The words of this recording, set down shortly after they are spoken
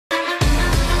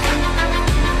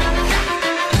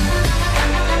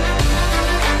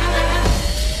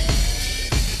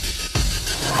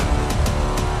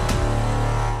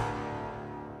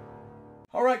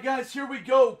guys, here we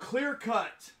go. Clear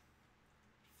cut.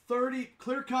 30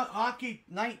 clear cut hockey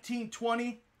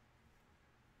 1920.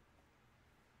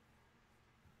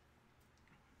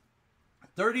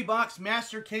 30 box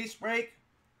master case break.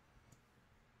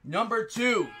 Number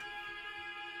 2.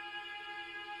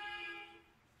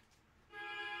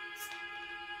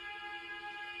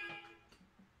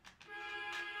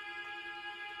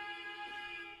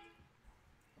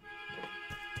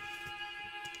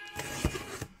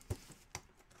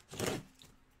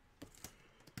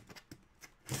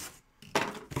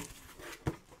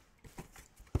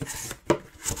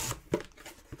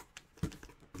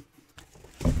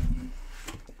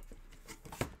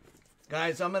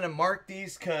 Guys, I'm going to mark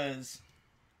these because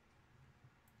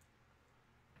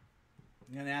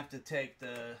I'm going to have to take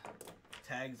the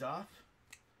tags off.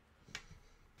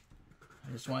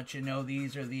 I just want you to know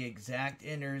these are the exact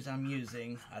inners I'm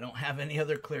using. I don't have any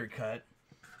other clear cut.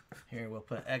 Here, we'll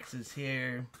put X's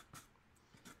here.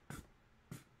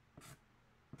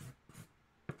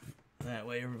 That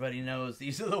way everybody knows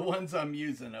these are the ones I'm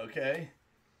using, okay?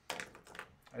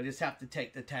 I just have to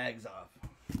take the tags off.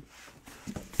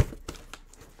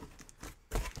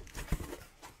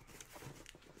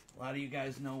 A lot of you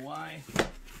guys know why.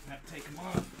 I have to take them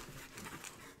off.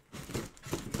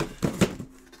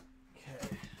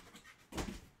 Okay.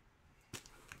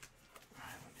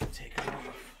 Alright, let me take them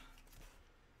off.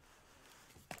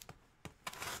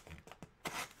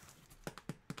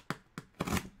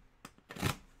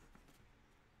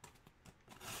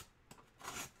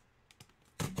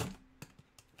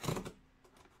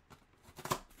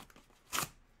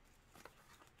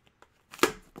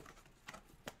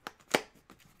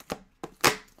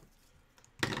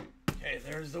 Okay,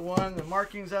 there's the one, the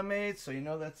markings I made, so you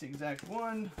know that's the exact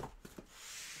one.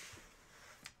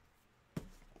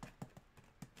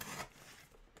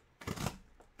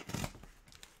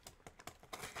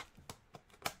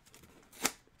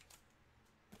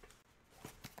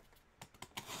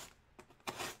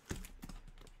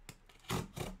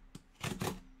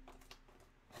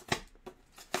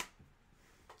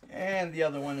 And the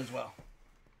other one as well.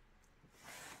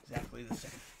 Exactly the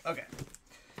same. Okay,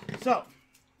 so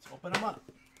open them up.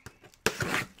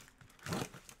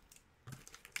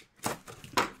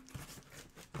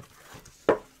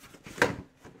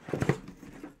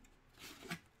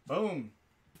 Boom.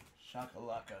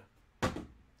 Shakalaka.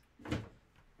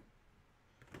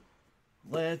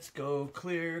 Let's go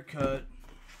clear cut.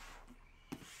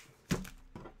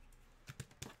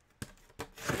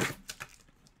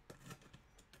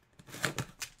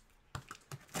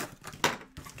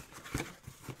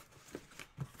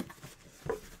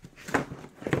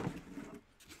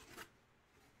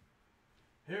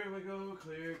 Here we go,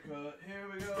 clear cut. Here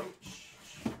we go.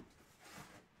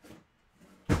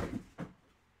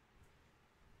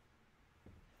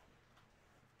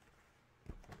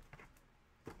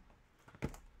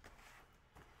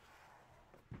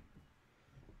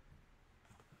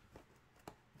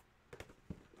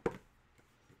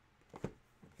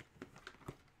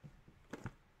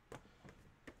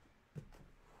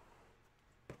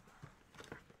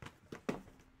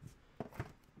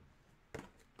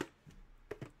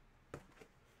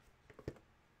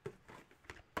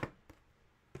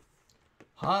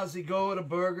 Ozzy, go to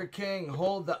Burger King.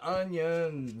 Hold the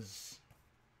onions.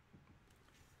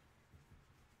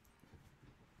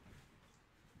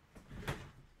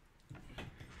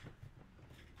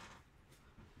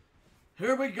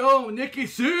 Here we go, Nikki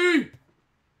C.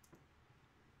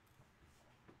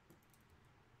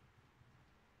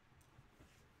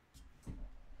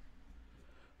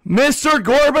 Mr.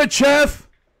 Gorbachev,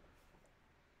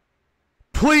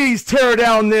 please tear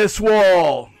down this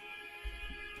wall.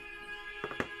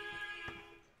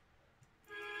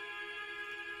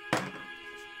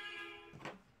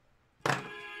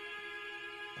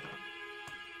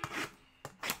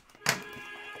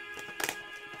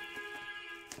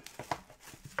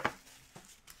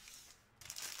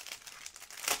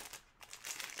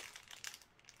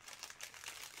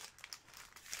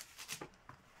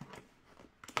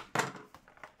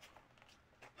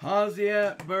 Ozzy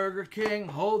at Burger King,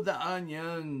 hold the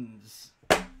onions.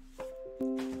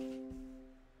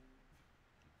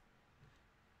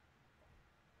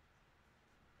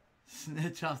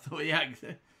 Snitch off the way.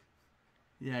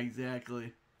 Yeah,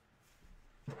 exactly.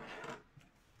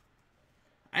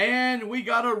 And we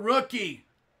got a rookie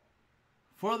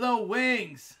for the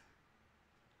Wings.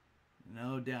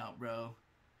 No doubt, bro.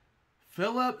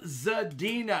 Philip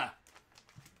Zadina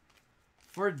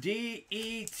for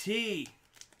DET.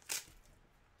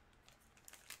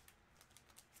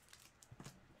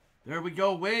 There we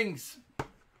go, Wings.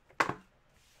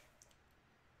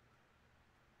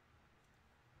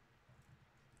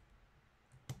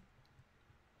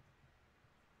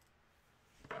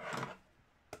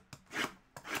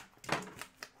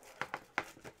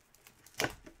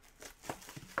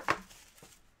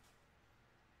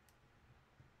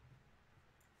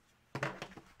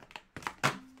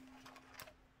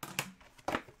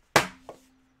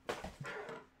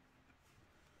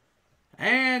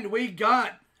 And we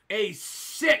got a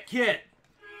sick hit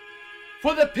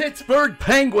for the Pittsburgh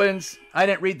Penguins. I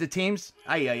didn't read the teams.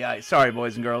 Sorry,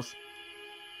 boys and girls.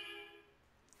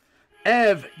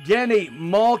 Evgeny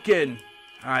Malkin.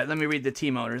 All right, let me read the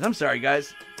team owners. I'm sorry,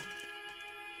 guys.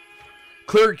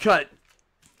 Clear cut.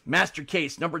 Master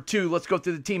case. Number 2. Let's go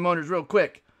through the team owners real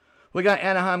quick. We got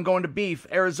Anaheim going to Beef.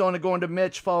 Arizona going to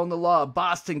Mitch, following the law.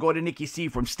 Boston going to Nikki C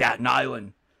from Staten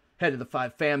Island. Head of the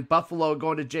 5 fan. Buffalo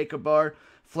going to Jacob R.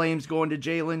 Flames going to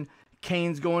Jalen.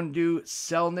 Canes going to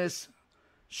Selness.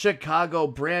 Chicago,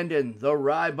 Brandon, the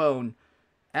Rybone.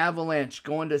 Avalanche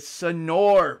going to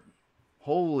Sonor.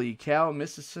 Holy cow,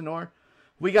 Mrs. Sonor.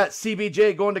 We got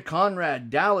CBJ going to Conrad.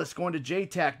 Dallas going to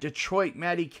JTAC. Detroit,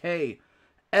 Matty K.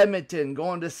 Edmonton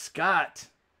going to Scott.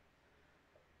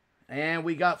 And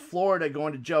we got Florida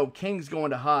going to Joe. Kings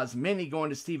going to Haas. Minnie going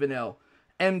to Stephen L.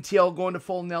 MTL going to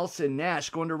Full Nelson. Nash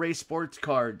going to Ray Sports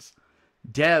Cards.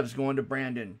 Devs going to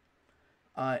Brandon.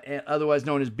 Otherwise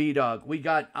known as B-Dog. We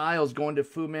got Isles going to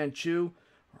Fu Manchu.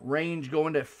 Range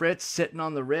going to Fritz, sitting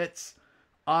on the Ritz.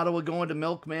 Ottawa going to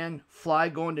Milkman. Fly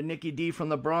going to Nikki D from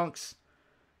the Bronx.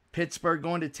 Pittsburgh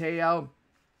going to Teao.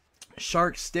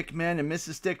 Shark Stickman and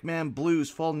Mrs. Stickman. Blues,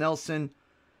 Full Nelson.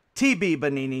 TB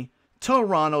Bonini.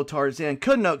 Toronto Tarzan.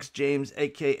 Canucks James,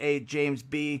 a.k.a. James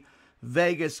B.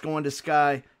 Vegas going to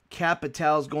Sky.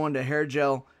 Capitals going to Hair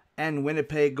Gel. And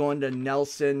Winnipeg going to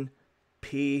Nelson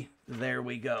P. There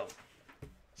we go.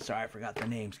 Sorry, I forgot the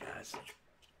names, guys.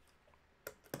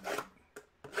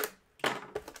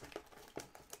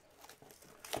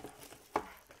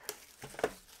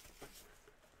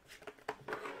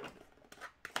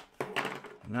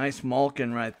 Nice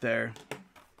Malkin right there.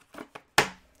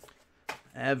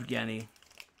 Evgeny.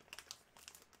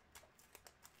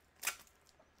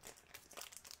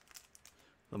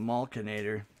 The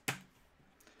Malkinator.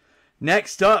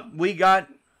 Next up, we got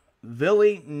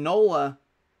Villy Nola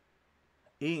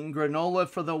eating granola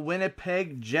for the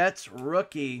Winnipeg Jets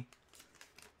rookie.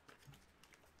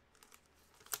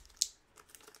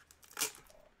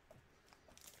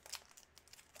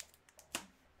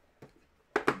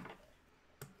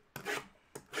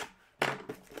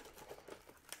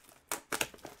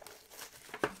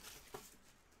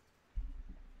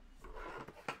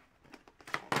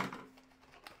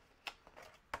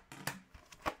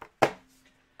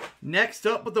 Next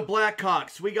up with the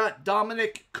Blackhawks, we got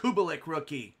Dominic Kubalik,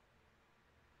 rookie.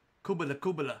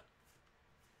 Kubala.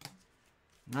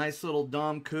 Nice little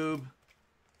Dom Kub.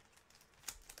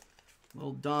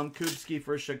 Little Dom Kubski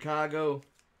for Chicago.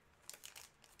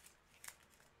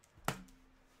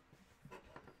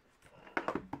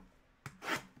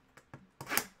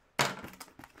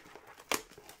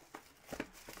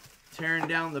 Tearing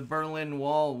down the Berlin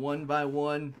Wall one by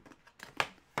one.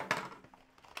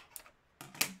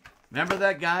 Remember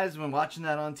that, guys, when watching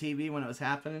that on TV when it was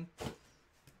happening?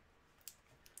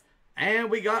 And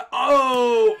we got,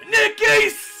 oh, Nikki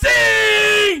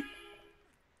C!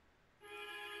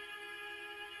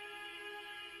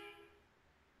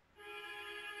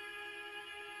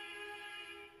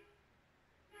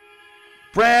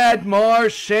 Brad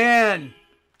Marchand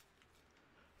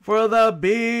for the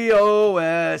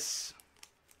BOS.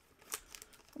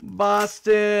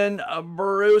 Boston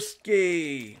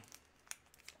Brewski.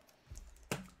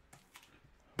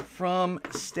 From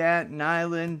Staten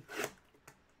Island,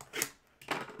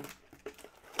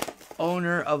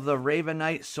 owner of the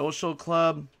Ravenite Social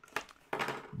Club,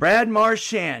 Brad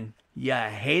Marchand. You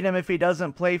hate him if he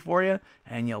doesn't play for you,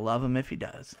 and you love him if he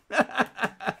does.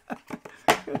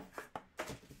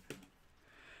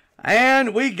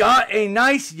 And we got a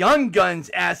nice Young Guns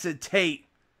acetate.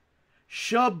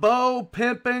 Chabot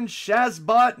Pimpin'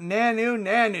 Shazbot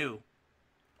Nanu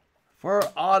for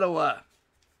Ottawa.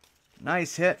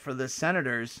 Nice hit for the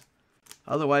Senators,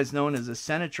 otherwise known as the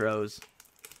Senatros.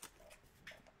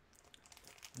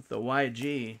 With the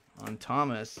YG on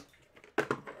Thomas.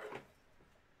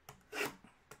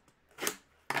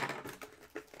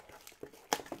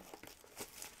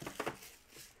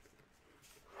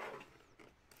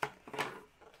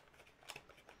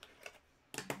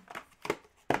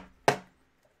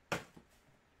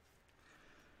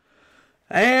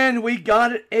 And we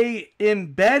got a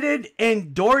embedded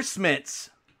endorsements.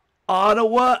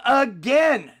 Ottawa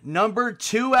again. Number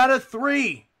 2 out of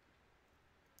 3.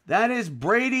 That is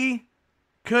Brady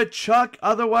Tkachuk,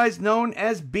 otherwise known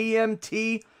as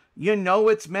BMT. You know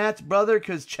it's Matt's brother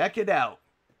because check it out.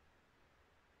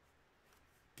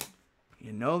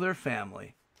 You know their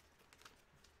family.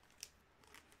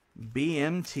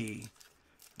 BMT.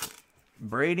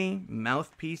 Brady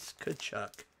Mouthpiece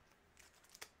Tkachuk.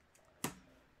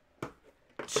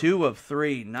 2 of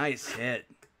 3. Nice hit.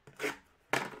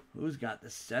 Who's got the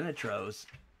Senatros?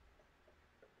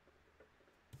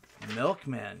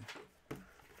 Milkman.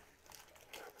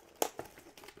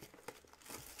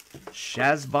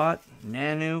 Shazbot.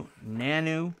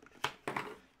 Nanu.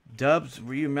 Dubs,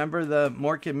 you remember the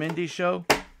Mork and Mindy show?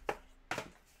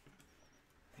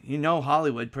 You know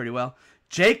Hollywood pretty well.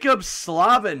 Jacob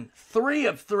Slavin, 3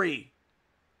 of 3.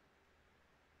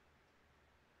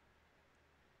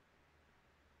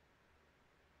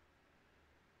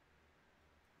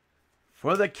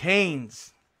 For the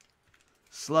Canes,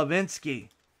 Slavinsky.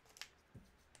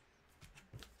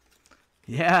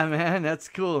 Yeah, man, that's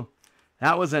cool.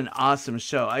 That was an awesome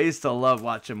show. I used to love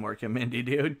watching Mork and Mindy,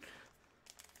 dude.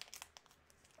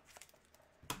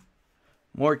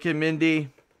 Mork and Mindy.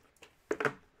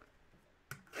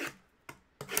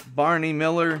 Barney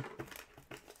Miller.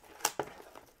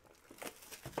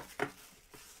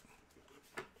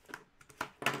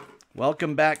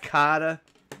 Welcome back, Kata.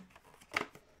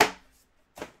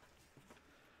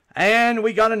 And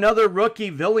we got another rookie,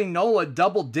 Billy Nola,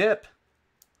 double dip.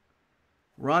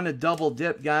 Run a double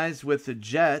dip, guys, with the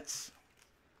Jets.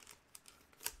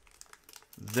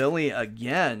 Billy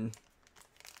again.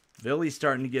 Billy's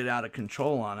starting to get out of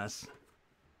control on us.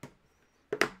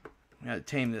 Gotta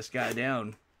tame this guy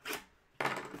down.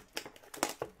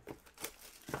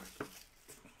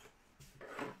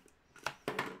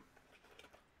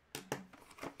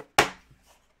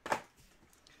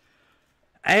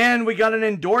 And we got an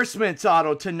endorsements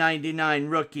auto to 99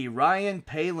 rookie, Ryan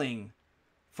Paling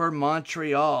for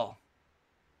Montreal.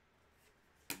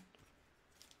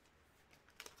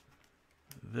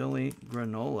 Billy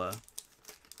Granola.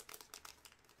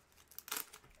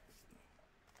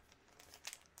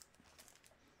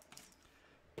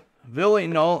 Billy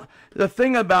Nola. The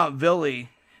thing about Billy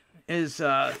is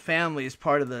family is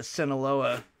part of the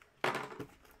Sinaloa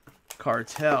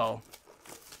cartel.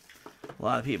 A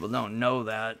lot of people don't know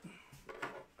that.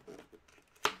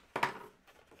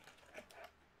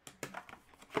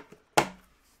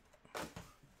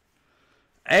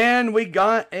 And we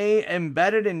got a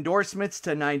embedded endorsements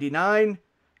to 99.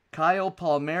 Kyle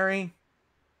Palmieri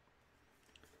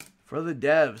for the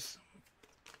Devs.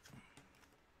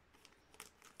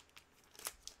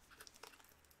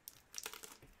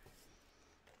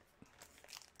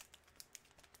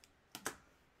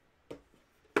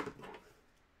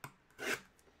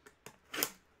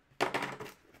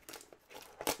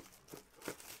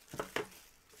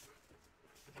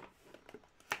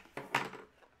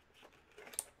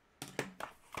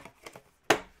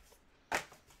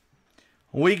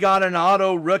 We got an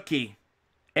auto rookie,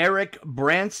 Eric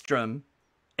Brandstrom,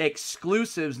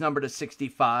 exclusives number to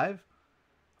 65.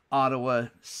 Ottawa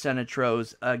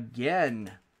Senators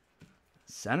again.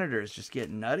 Senators just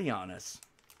getting nutty on us.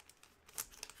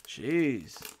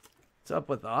 Jeez. What's up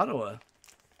with Ottawa?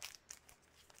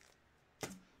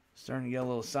 Starting to get a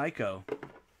little psycho.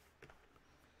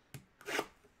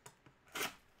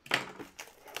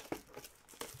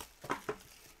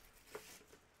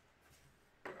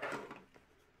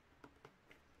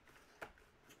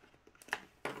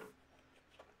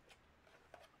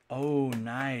 Oh,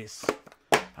 nice.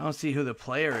 I don't see who the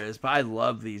player is, but I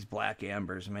love these black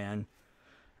ambers, man.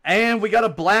 And we got a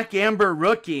black amber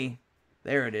rookie.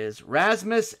 There it is.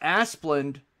 Rasmus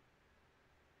Asplund.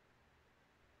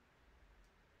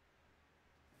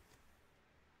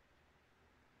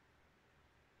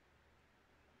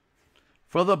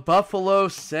 For the Buffalo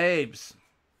Sabres.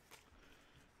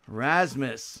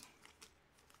 Rasmus.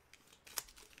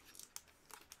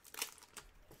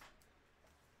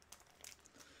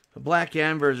 The Black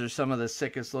Ambers are some of the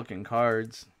sickest looking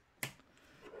cards.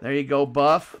 There you go,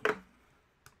 Buff.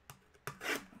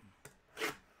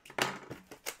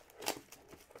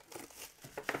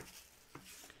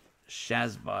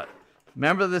 Shazbot.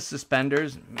 Remember the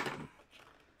suspenders?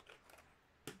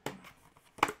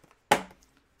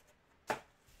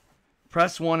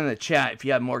 Press 1 in the chat if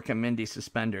you have more Mindy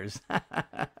suspenders.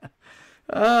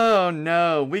 Oh,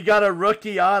 no. We got a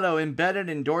rookie auto embedded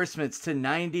endorsements to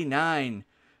 99.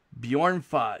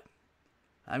 Bjornfot.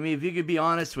 I mean, if you could be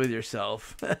honest with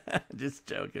yourself. Just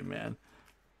joking, man.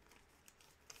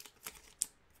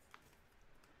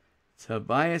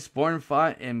 Tobias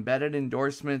Bjornfot embedded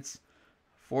endorsements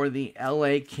for the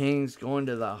LA Kings going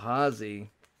to the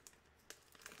Hazy.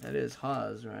 That is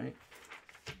Haas, right?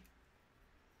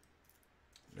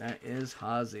 That is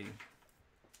Hazy.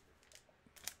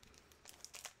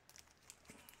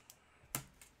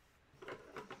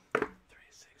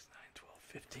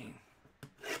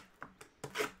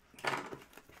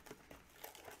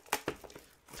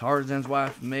 Tarzan's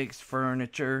wife makes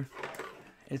furniture.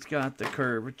 It's got the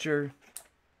curvature.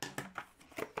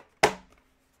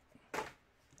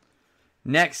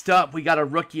 Next up, we got a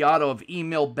rookie auto of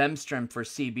Emil Bemstrom for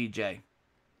CBJ.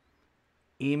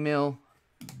 Emil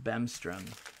Bemstrom.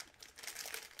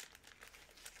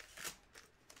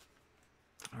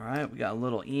 All right, we got a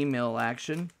little email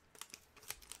action.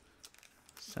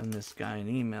 Send this guy an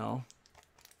email.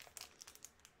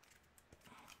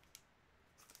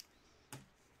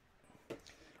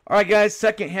 All right, guys,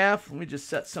 second half. Let me just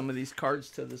set some of these cards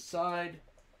to the side.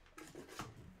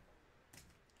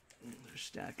 They're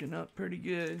stacking up pretty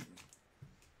good.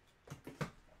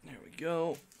 There we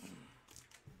go.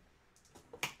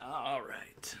 All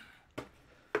right.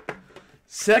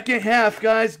 Second half,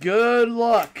 guys. Good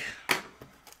luck.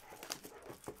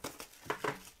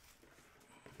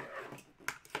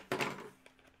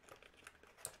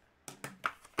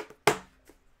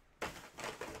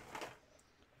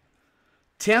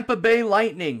 Tampa Bay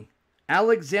Lightning,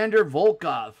 Alexander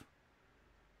Volkov.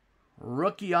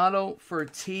 Rookie auto for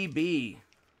TB.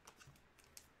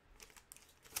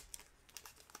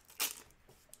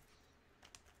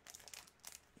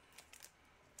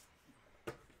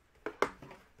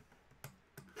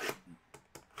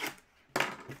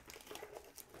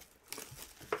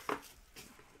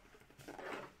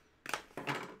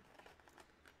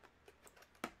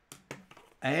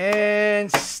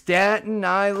 And Staten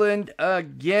Island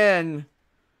again.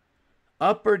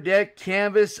 Upper Deck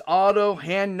Canvas Auto,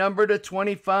 hand number to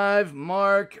 25,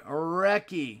 Mark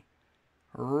Recchi.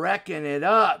 Wrecking it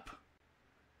up.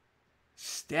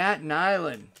 Staten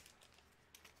Island.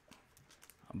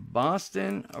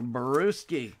 Boston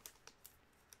Brewski.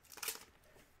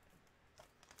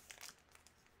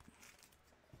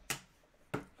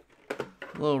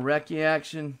 Little Recchi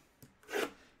action.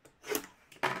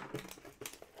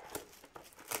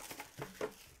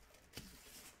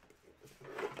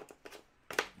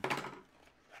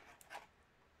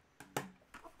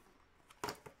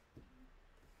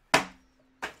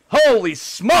 Holy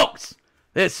smokes!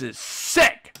 This is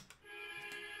sick!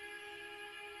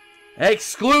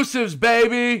 Exclusives,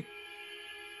 baby!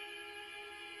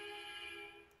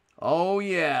 Oh,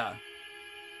 yeah.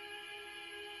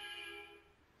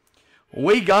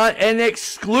 We got an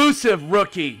exclusive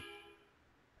rookie.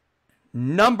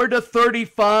 Number to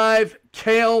 35,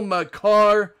 Cale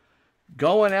Makar,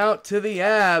 going out to the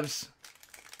Avs.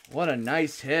 What a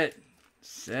nice hit.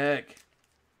 Sick.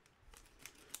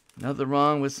 Nothing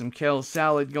wrong with some kale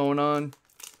salad going on.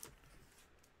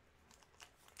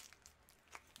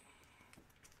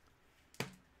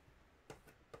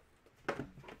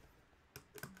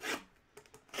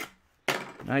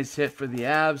 Nice hit for the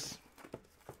Avs.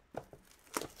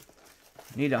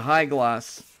 Need a high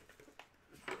gloss.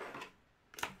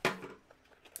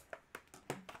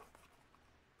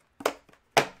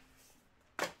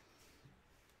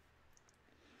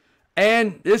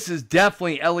 And this is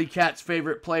definitely Ellie Cat's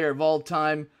favorite player of all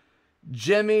time.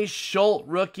 Jimmy Schultz,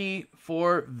 rookie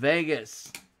for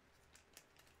Vegas.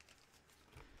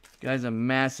 Guy's a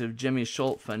massive Jimmy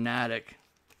Schultz fanatic.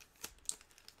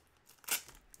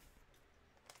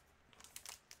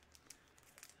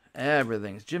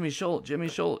 Everything's Jimmy Schultz, Jimmy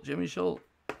Schultz, Jimmy Schultz.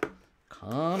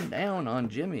 Calm down on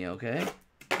Jimmy, okay?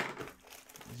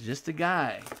 He's just a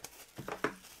guy.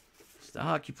 Just a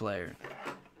hockey player.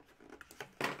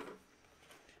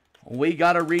 We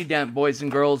got a redemp, boys and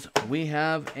girls. We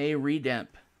have a redemp.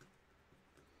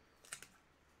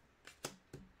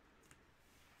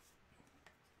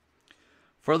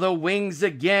 For the Wings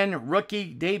again,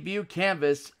 rookie debut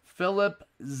canvas, Philip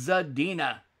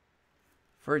Zadina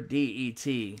for DET.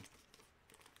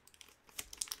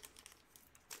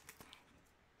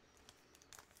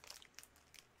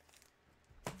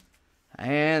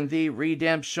 And the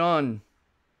redemption.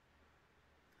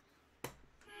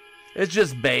 It's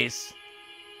just base.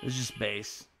 It's just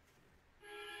base.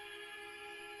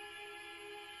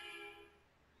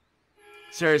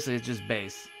 Seriously, it's just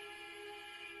base.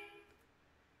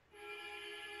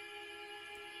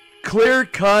 Clear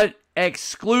cut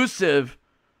exclusive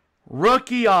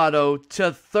rookie auto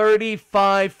to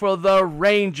 35 for the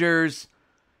Rangers.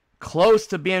 Close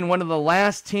to being one of the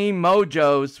last team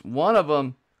mojos. One of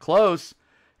them. Close.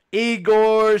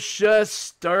 Igor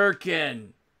Shesterkin.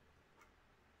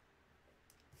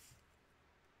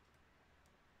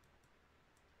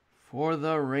 For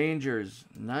the Rangers.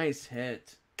 Nice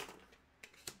hit.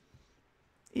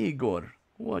 Igor,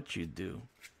 what you do?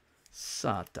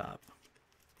 Sat up.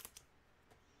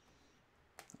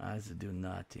 I do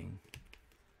nothing.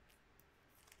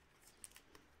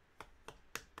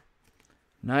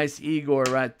 Nice Igor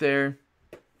right there.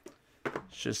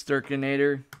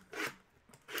 Shesterkinator.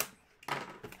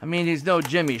 I mean, he's no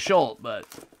Jimmy Schultz, but...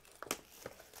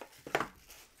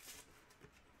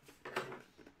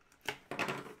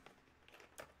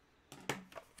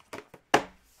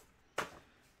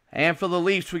 And for the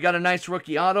Leafs, we got a nice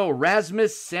rookie auto,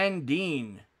 Rasmus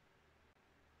Sandin.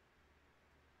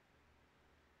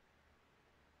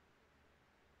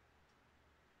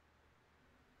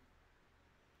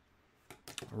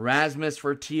 Rasmus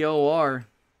for TOR.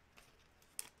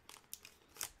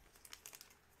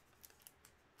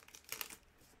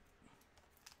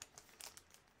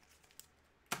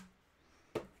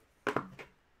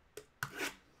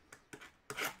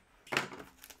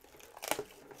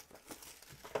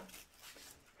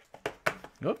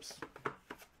 Oops.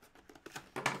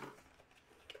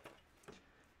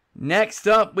 Next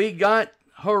up, we got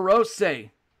Hirose.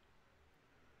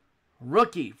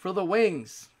 Rookie for the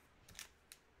Wings.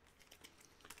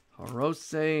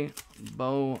 Hirose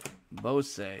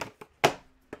Bose.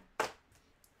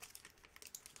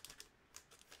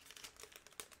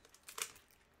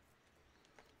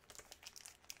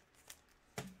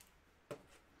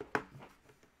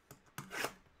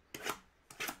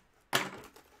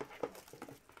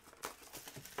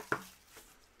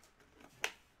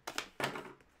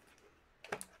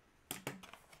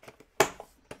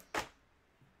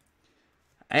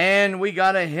 And we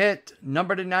got a hit,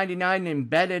 number to 99,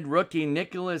 embedded rookie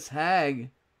Nicholas Hag.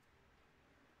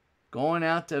 Going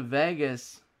out to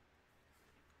Vegas.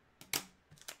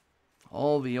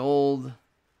 All the old...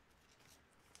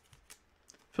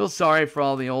 Feel sorry for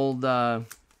all the old, a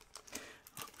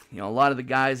lot of the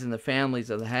guys in the families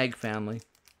of the Hag family.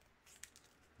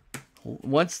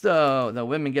 Once the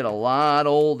women get a lot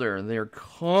older, they're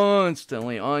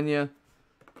constantly on you.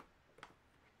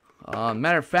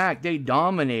 Matter of fact, they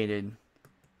dominated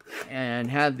and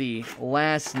had the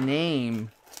last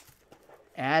name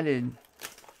added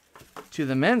to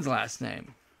the men's last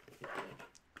name.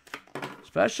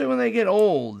 Especially when they get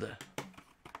old.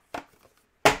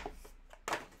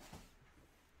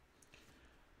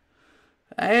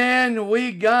 And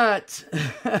we got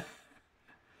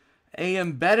a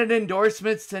embedded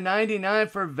endorsements to 99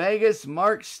 for Vegas,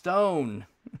 Mark Stone.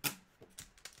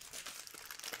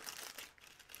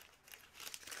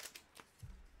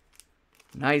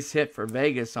 Nice hit for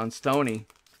Vegas on Stoney.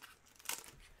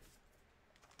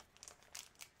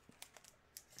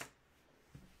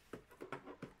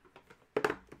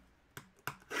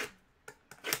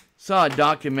 Saw a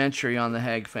documentary on the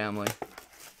Hag family.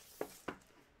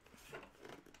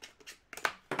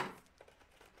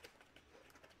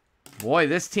 Boy,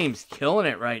 this team's killing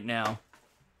it right now.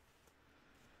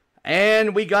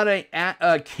 And we got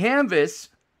a canvas.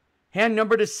 Hand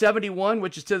number to 71,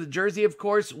 which is to the jersey, of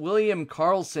course. William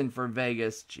Karlsson for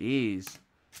Vegas. Jeez.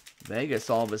 Vegas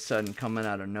all of a sudden coming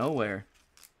out of nowhere.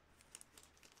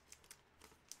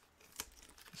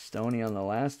 Stoney on the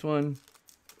last one.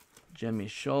 Jimmy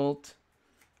Schultz.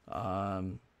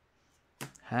 Hag.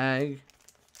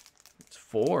 It's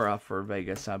 4 off for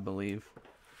Vegas, I believe.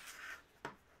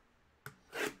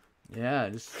 Yeah,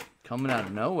 just coming out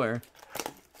of nowhere.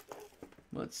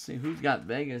 Let's see who's got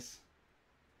Vegas.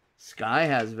 Sky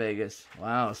has Vegas.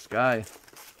 Wow, Sky.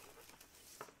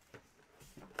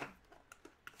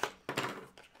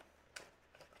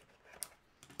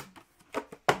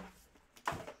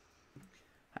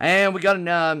 And we got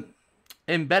an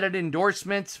embedded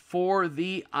endorsements for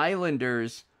the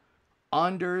Islanders.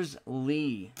 Anders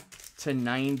Lee to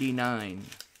 99.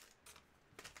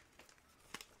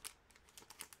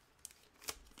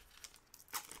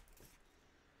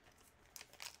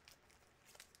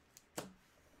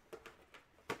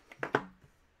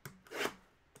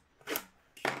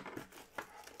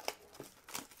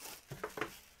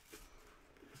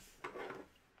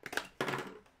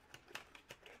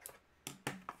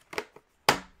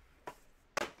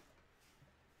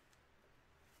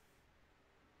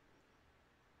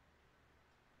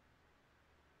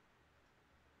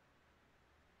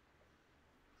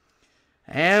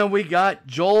 And we got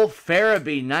Joel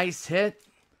Farabee. Nice hit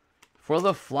for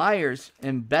the Flyers.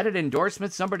 Embedded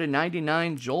endorsements, number to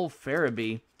 99, Joel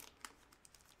Farabee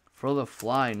for the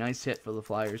Fly. Nice hit for the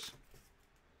Flyers.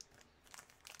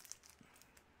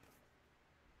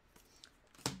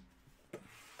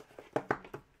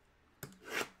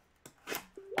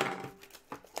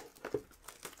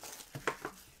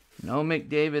 No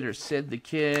McDavid or Sid the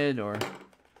Kid or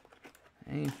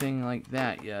anything like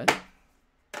that yet.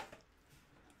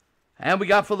 And we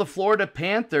got for the Florida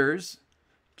Panthers,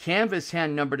 canvas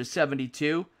hand number to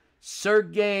 72,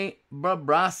 Sergei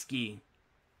Bobrovsky.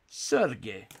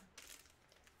 Sergei.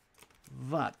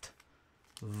 What?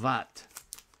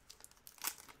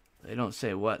 They don't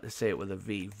say what, they say it with a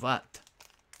V. What?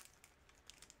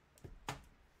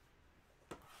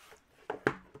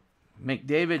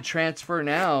 McDavid transfer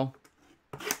now.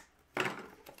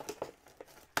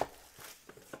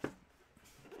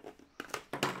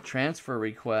 transfer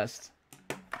request.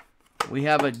 We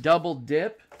have a double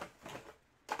dip.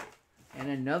 And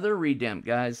another redemp,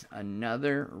 guys.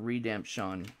 Another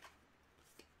redemption.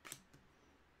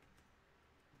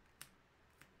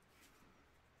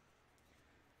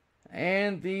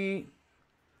 And the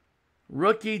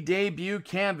rookie debut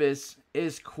canvas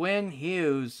is Quinn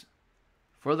Hughes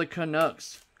for the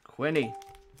Canucks. Quinny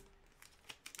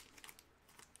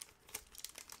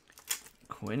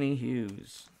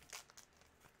Hughes.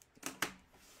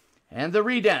 And the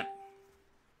redemp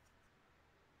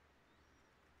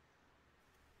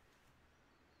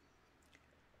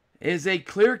is a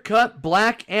clear-cut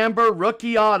black amber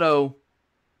rookie auto,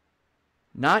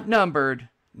 not numbered,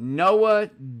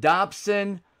 Noah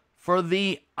Dobson for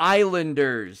the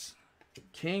Islanders.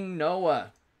 King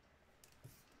Noah.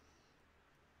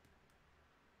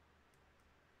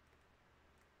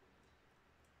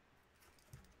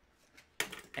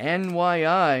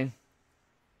 NYI.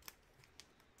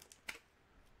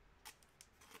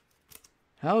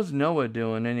 How's Noah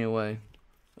doing anyway?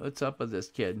 What's up with this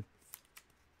kid?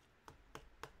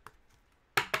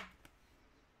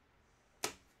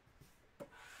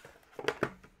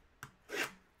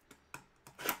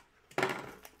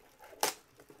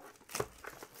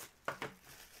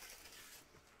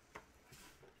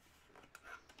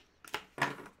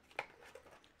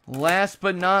 Last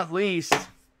but not least,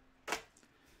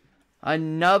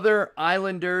 another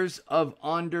Islanders of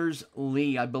Anders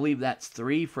Lee. I believe that's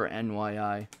 3 for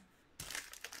NYI.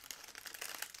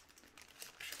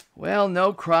 Well,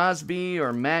 no Crosby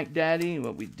or McDaddy,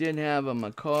 but we did have a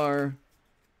Makar,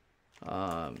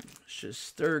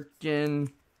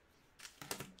 Shesterkin.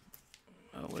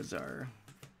 What was our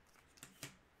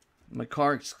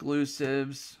Makar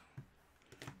exclusives?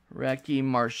 Recchi,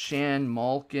 Marchand,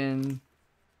 Malkin.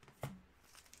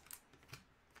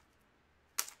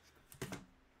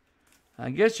 I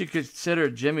guess you could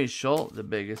consider Jimmy Schultz the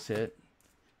biggest hit.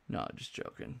 No, just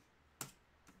joking.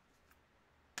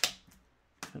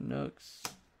 Canucks.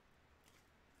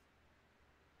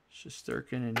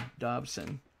 Shesterkin and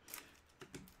Dobson.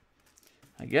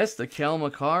 I guess the Kel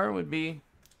Makar would be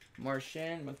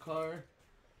Marchand, Makar.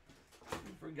 I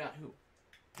forgot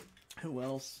who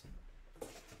else.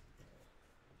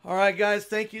 All right, guys.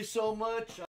 Thank you so much.